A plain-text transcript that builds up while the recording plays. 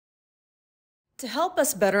To help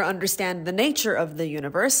us better understand the nature of the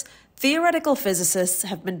universe, theoretical physicists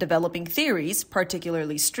have been developing theories,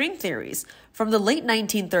 particularly string theories, from the late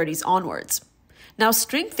 1930s onwards. Now,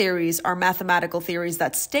 string theories are mathematical theories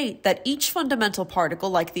that state that each fundamental particle,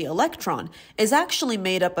 like the electron, is actually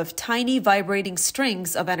made up of tiny vibrating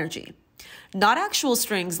strings of energy. Not actual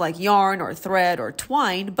strings like yarn or thread or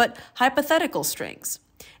twine, but hypothetical strings.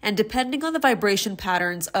 And depending on the vibration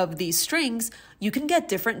patterns of these strings, you can get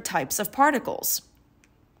different types of particles.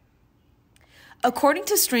 According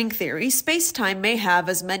to string theory, space-time may have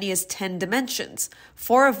as many as 10 dimensions,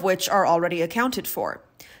 4 of which are already accounted for.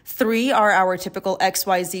 3 are our typical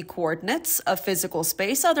XYZ coordinates of physical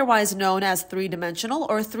space, otherwise known as three-dimensional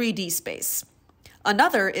or 3D space.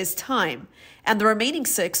 Another is time, and the remaining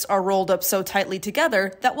 6 are rolled up so tightly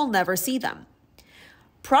together that we'll never see them.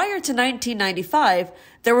 Prior to 1995,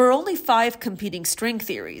 there were only 5 competing string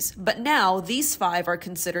theories, but now these 5 are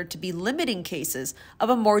considered to be limiting cases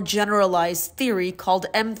of a more generalized theory called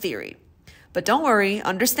M-theory. But don't worry,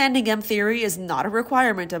 understanding M-theory is not a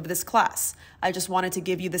requirement of this class. I just wanted to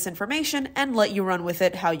give you this information and let you run with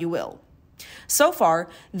it how you will. So far,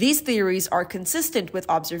 these theories are consistent with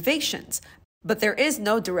observations, but there is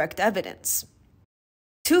no direct evidence.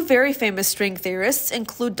 2 very famous string theorists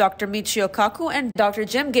include Dr. Michio Kaku and Dr.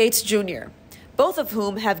 Jim Gates Jr., both of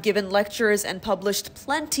whom have given lectures and published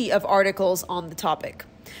plenty of articles on the topic.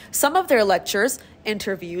 Some of their lectures,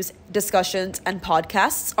 interviews, discussions, and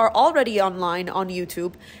podcasts are already online on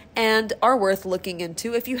YouTube and are worth looking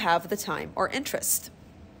into if you have the time or interest.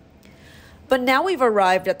 But now we've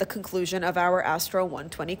arrived at the conclusion of our Astro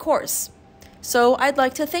 120 course. So I'd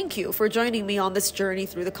like to thank you for joining me on this journey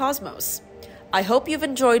through the cosmos. I hope you've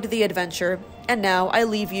enjoyed the adventure, and now I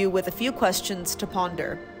leave you with a few questions to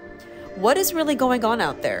ponder. What is really going on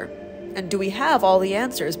out there? And do we have all the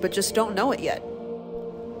answers but just don't know it yet?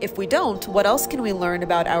 If we don't, what else can we learn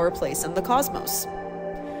about our place in the cosmos?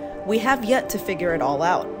 We have yet to figure it all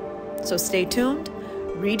out. So stay tuned,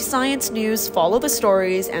 read science news, follow the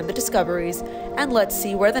stories and the discoveries, and let's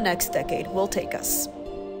see where the next decade will take us.